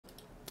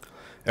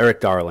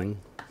Eric Darling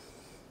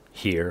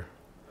here,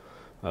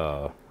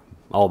 all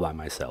by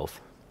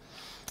myself.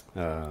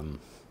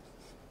 Um,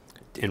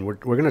 and we're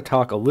going to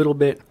talk a little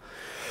bit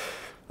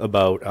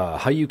about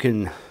how you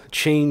can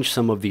change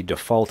some of the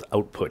default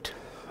output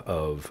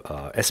of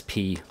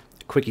SP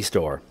Quickie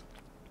Store.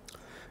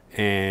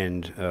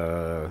 And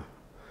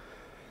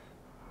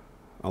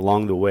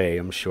along the way,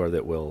 I'm sure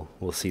that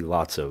we'll see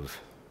lots of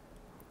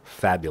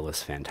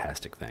fabulous,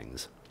 fantastic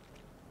things.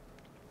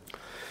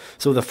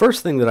 So the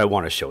first thing that I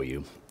want to show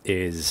you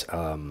is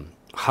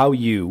how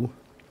you,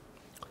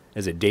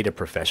 as a data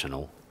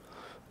professional,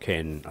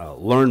 can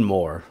learn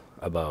more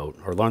about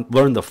or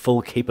learn the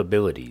full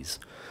capabilities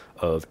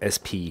of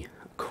SP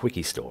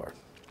Quickie Store.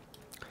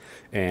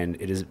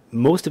 And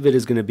most of it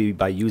is going to be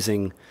by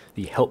using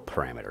the help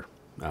parameter.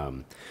 I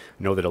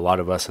know that a lot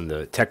of us in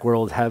the tech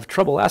world have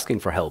trouble asking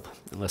for help,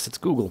 unless it's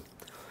Google.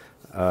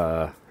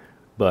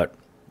 But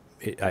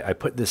I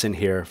put this in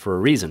here for a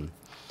reason.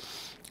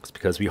 It's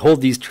because we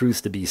hold these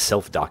truths to be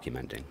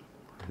self-documenting,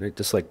 right?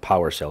 Just like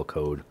PowerShell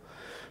code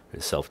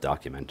is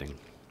self-documenting.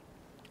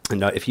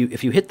 And if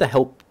you hit the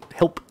help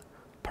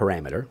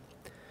parameter,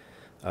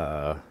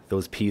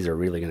 those P's are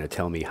really going to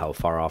tell me how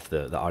far off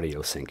the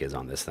audio sync is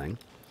on this thing.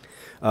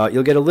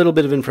 You'll get a little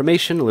bit of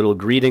information, a little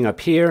greeting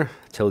up here.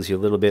 Tells you a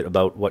little bit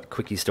about what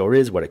Quickie Store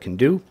is, what it can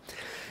do.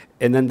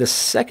 And then the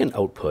second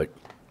output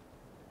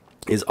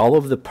is all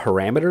of the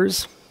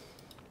parameters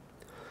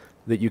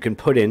that you can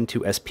put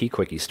into SP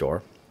Quickie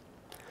Store,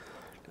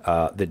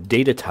 the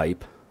data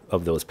type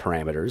of those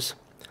parameters,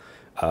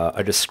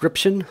 a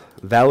description,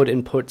 valid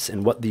inputs,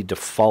 and what the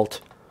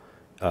default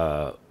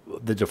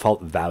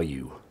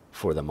value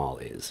for them all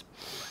is.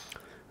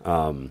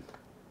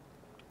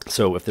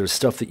 So if there's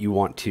stuff that you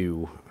want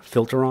to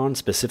filter on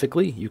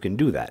specifically, you can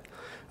do that.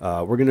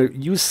 We're going to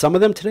use some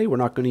of them today. We're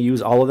not going to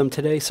use all of them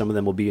today. Some of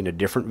them will be in a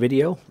different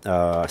video.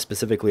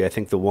 Specifically, I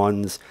think the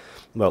ones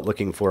about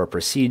looking for a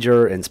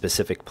procedure and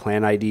specific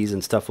plan IDs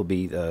and stuff will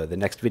be the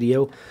next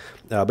video.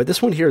 But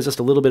this one here is just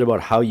a little bit about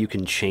how you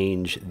can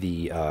change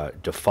the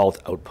default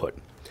output.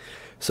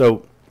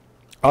 So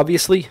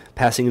obviously,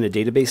 passing in a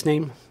database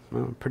name,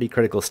 pretty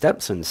critical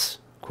step since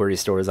Query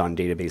Store is on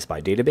database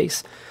by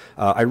database.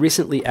 I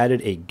recently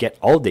added a get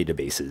all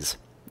databases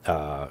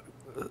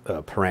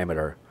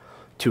parameter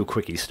to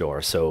Quickie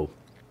Store. So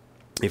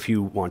if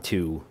you want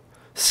to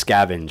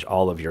scavenge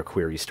all of your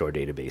Query Store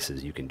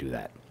databases, you can do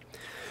that.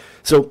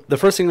 So the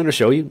first thing I'm going to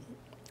show you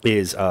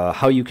is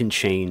how you can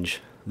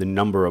change the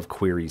number of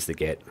queries that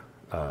get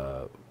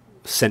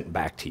sent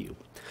back to you.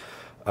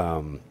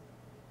 And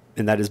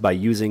that is by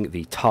using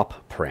the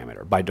top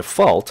parameter. By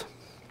default,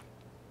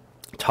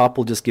 top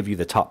will just give you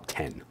the top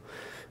 10.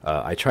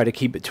 I try to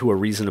keep it to a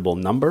reasonable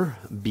number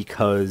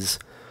because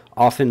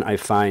often I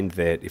find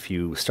that if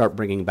you start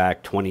bringing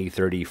back 20,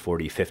 30,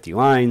 40, 50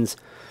 lines,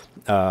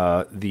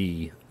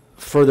 the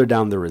further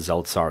down the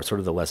results are, sort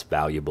of the less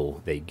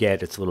valuable they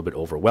get. It's a little bit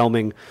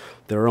overwhelming.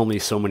 There are only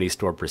so many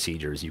stored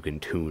procedures you can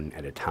tune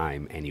at a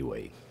time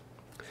anyway.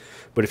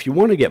 But if you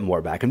want to get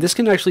more back, and this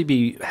can actually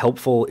be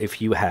helpful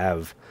if you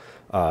have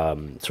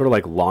sort of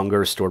like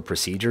longer stored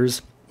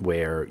procedures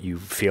where you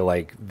feel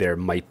like there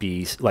might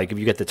be, like if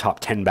you get the top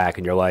 10 back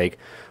and you're like,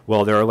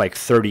 well, there are like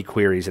 30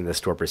 queries in this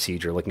stored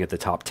procedure. Looking at the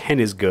top 10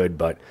 is good,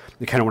 but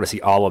you kind of want to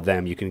see all of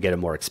them. You can get a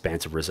more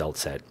expansive result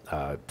set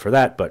for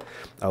that, but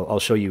I'll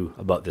show you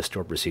about this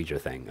stored procedure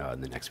thing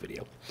in the next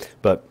video.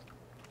 But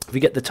if we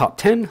get the top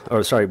 10,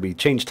 or sorry, we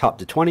change top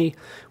to 20,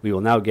 we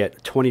will now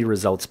get 20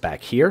 results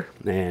back here.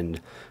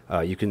 And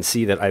you can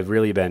see that I've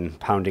really been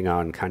pounding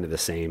on kind of the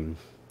same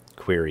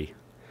query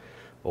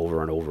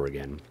over and over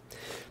again.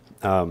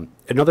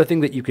 Another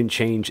thing that you can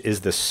change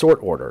is the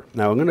sort order.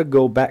 Now I'm going to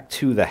go back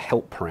to the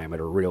help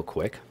parameter real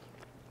quick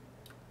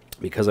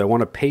because I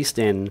want to paste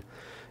in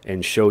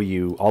and show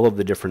you all of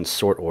the different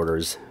sort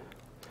orders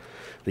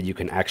that you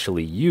can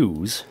actually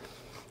use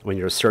when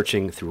you're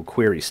searching through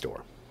Query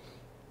Store.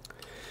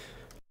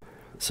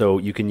 So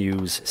you can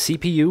use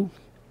CPU,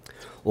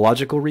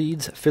 logical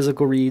reads,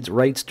 physical reads,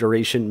 writes,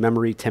 duration,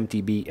 memory,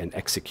 tempdb, and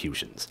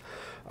executions.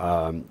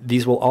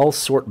 These will all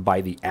sort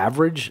by the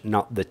average,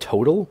 not the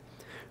total.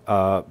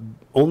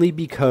 Only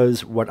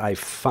because what I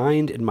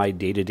find in my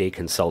day-to-day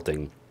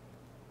consulting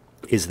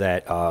is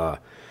that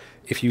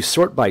if you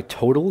sort by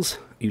totals,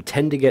 you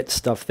tend to get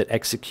stuff that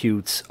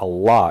executes a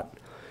lot,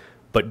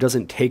 but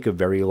doesn't take a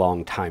very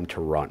long time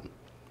to run.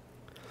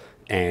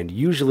 And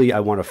usually I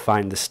want to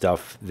find the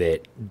stuff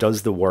that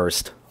does the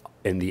worst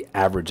in the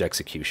average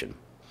execution.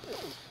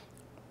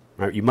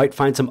 Right, you might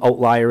find some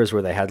outliers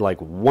where they had like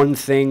one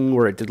thing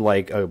where it did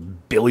like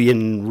 1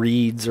 billion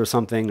reads or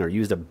something, or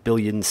used 1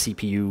 billion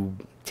CPU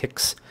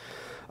ticks,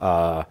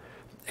 and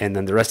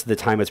then the rest of the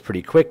time it's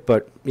pretty quick,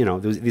 but you know,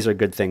 these are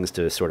good things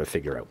to sort of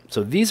figure out.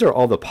 So these are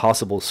all the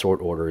possible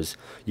sort orders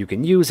you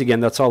can use. Again,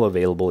 that's all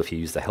available if you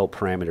use the help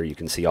parameter. You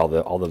can see all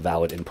the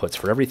valid inputs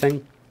for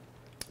everything.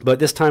 But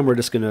this time we're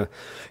just going to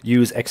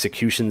use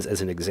executions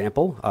as an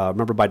example.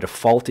 Remember, by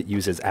default it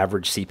uses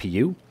average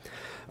CPU,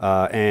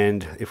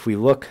 and if we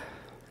look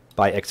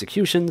by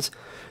executions,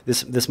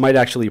 this might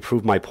actually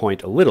prove my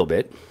point a little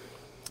bit,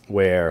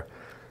 where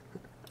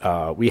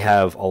we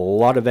have a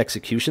lot of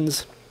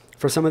executions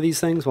for some of these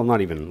things. Well,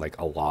 not even like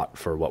a lot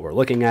for what we're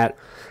looking at,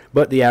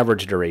 but the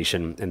average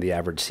duration and the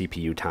average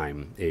CPU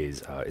time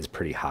is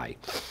pretty high.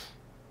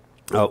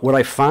 What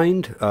I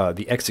find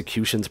the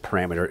executions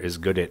parameter is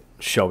good at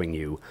showing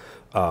you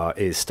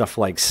is stuff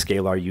like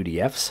scalar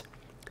UDFs,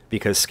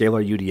 because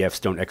scalar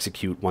UDFs don't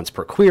execute once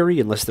per query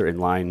unless they're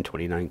inline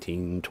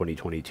 2019,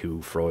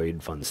 2022,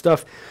 Freud, fun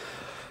stuff.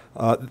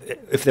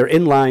 If they're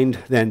inlined,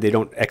 then they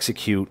don't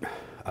execute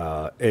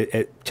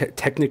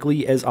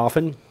technically as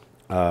often.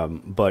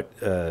 But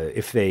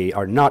if they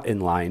are not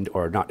inlined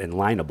or not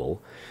inlineable,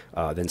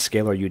 then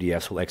scalar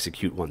UDFs will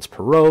execute once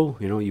per row.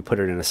 You know, you put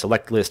it in a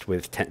select list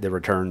with that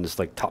returns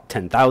like top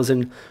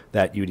 10,000,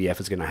 that UDF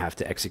is going to have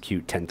to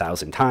execute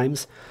 10,000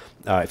 times.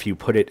 If you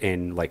put it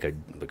in like a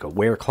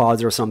where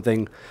clause or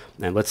something,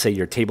 and let's say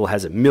your table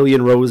has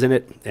 1,000,000 rows in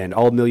it, and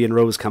all 1,000,000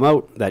 rows come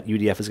out, that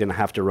UDF is going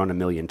to have to run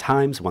 1,000,000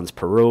 times, once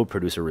per row,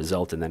 produce a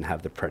result, and then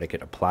have the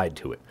predicate applied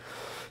to it.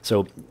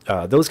 So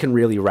those can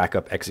really rack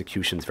up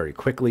executions very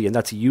quickly, and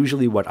that's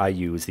usually what I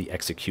use the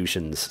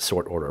executions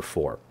sort order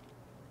for.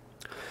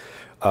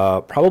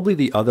 Probably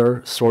the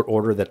other sort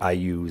order that I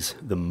use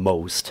the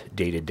most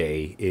day to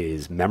day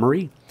is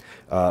memory,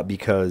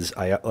 because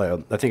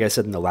I think I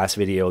said in the last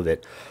video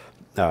that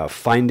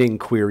finding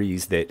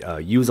queries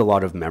that use a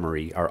lot of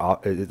memory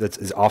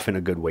is often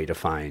a good way to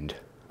find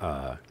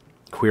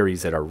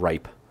queries that are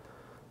ripe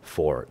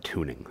for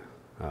tuning.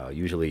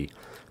 Usually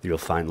you'll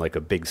find like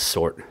a big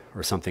sort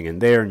or something in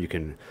there, and you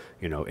can,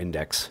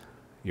 index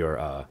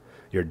your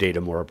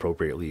data more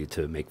appropriately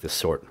to make the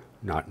sort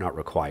not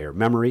require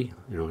memory.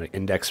 An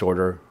index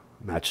order,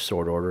 match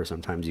sort order,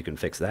 sometimes you can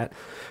fix that.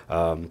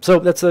 So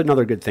that's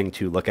another good thing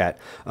to look at.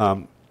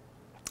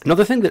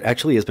 Another thing that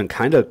actually has been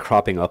kind of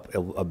cropping up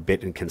a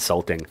bit in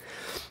consulting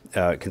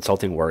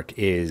work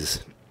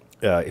is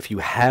if you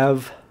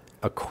have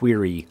a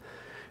query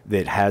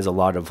that has a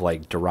lot of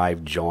like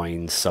derived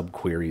joins,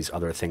 subqueries,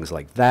 other things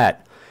like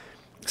that,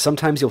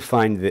 sometimes you'll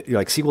find that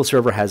like SQL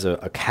Server has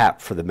a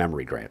cap for the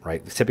memory grant,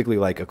 right? Typically,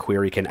 like a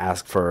query can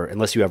ask for,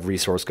 unless you have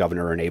resource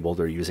governor enabled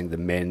or using the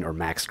min or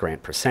max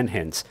grant percent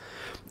hints,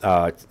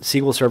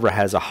 SQL Server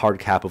has a hard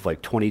cap of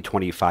like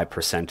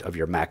 20-25% of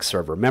your max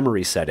server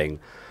memory setting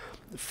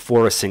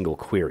for a single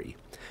query.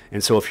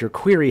 And so if your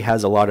query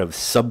has a lot of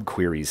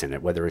subqueries in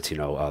it, whether it's,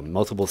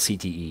 multiple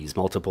CTEs,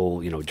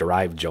 multiple,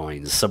 derived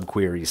joins,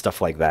 subqueries,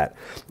 stuff like that,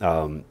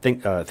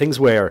 things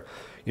where,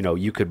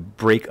 you could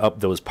break up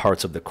those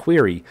parts of the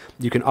query,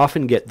 you can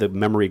often get the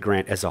memory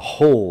grant as a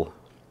whole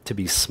to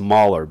be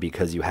smaller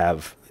because you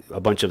have a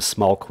bunch of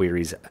small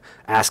queries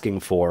asking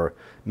for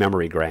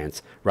memory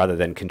grants rather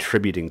than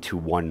contributing to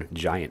one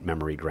giant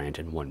memory grant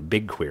in one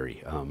big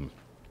query.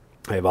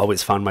 I've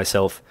always found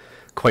myself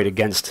quite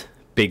against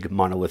big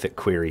monolithic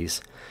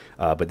queries,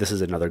 but this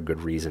is another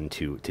good reason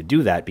to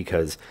do that,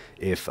 because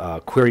if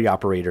query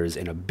operators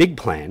in a big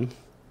plan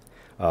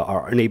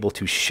are unable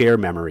to share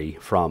memory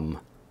from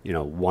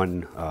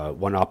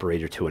one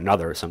operator to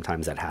another,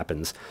 sometimes that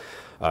happens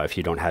if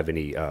you don't have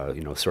any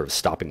sort of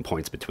stopping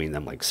points between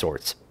them, like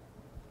sorts,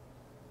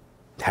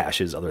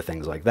 hashes, other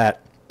things like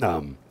that,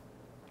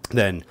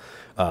 then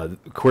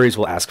queries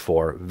will ask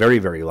for very,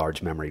 very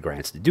large memory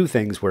grants to do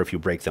things where if you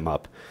break them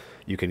up,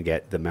 you can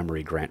get the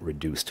memory grant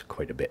reduced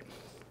quite a bit.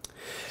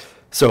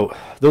 So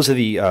those are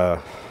the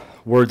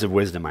words of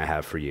wisdom I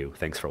have for you.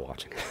 Thanks for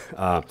watching.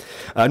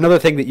 Another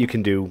thing that you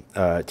can do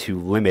to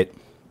limit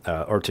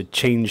or to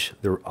change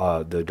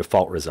the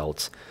default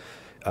results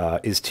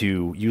is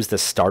to use the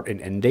start and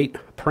end date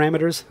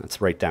parameters.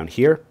 That's right down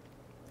here.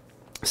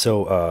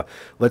 So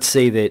let's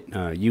say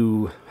that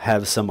you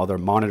have some other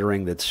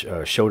monitoring that's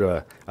showed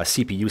a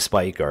CPU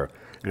spike, or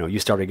you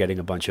started getting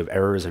a bunch of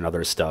errors and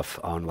other stuff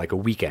on like a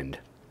weekend,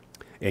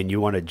 and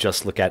you want to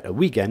just look at a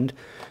weekend.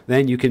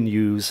 Then you can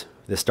use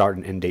the start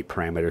and end date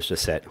parameters to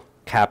set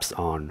caps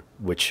on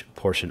which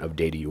portion of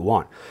data you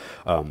want.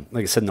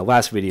 Like I said in the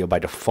last video, by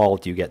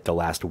default you get the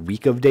last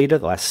week of data,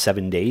 the last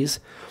 7 days.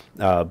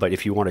 But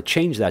if you want to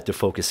change that to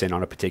focus in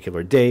on a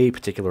particular day,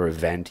 particular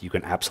event, you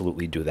can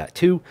absolutely do that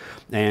too,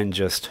 and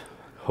just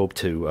hope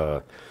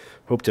to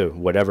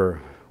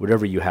whatever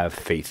you have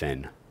faith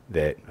in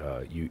that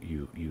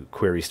you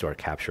query store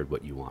captured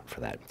what you want for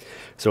that.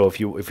 So if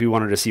you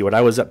wanted to see what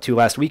I was up to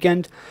last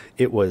weekend,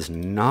 it was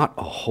not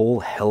a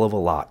whole hell of a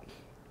lot.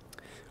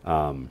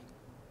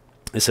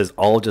 This is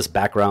all just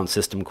background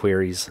system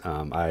queries.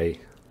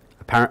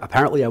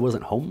 Apparently I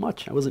wasn't home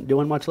much. I wasn't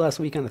doing much last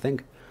weekend. I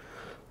think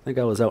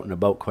I was out and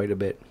about quite a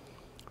bit,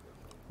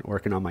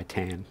 working on my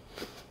tan,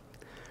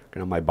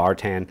 working on my bar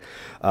tan,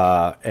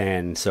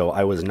 and so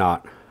I was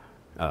not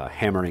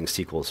hammering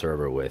SQL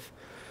Server with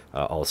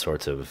all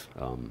sorts of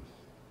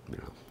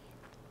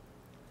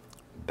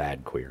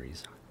bad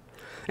queries.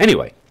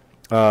 Anyway,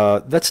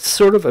 that's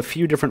sort of a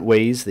few different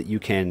ways that you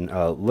can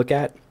look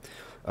at,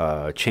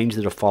 change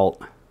the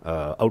default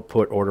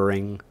output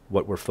ordering,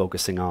 what we're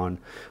focusing on,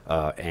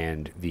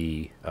 and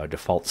the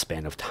default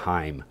span of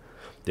time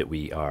that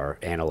we are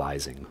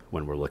analyzing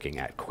when we're looking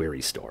at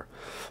query store.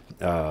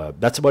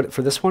 That's about it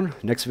for this one.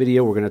 Next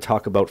video, we're going to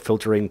talk about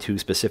filtering to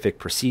specific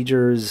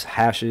procedures,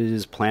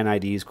 hashes, plan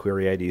IDs,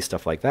 query IDs,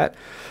 stuff like that.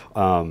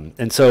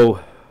 And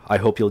so I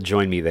hope you'll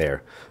join me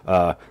there.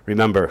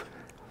 Remember,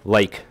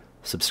 like,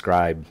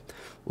 subscribe,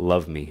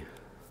 love me.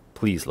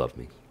 Please love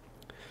me.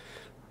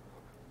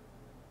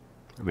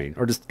 I mean,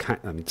 or just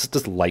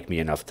just like me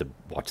enough to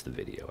watch the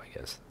video, I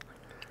guess.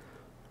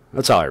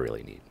 That's all I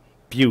really need.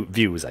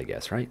 Views, I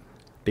guess, right?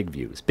 Big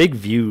views. Big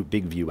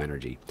view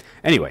energy.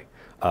 Anyway,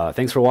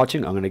 thanks for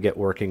watching. I'm going to get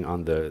working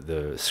on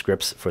the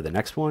scripts for the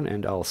next one,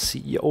 and I'll see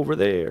you over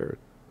there.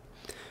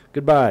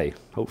 Goodbye.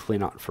 Hopefully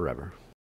not forever.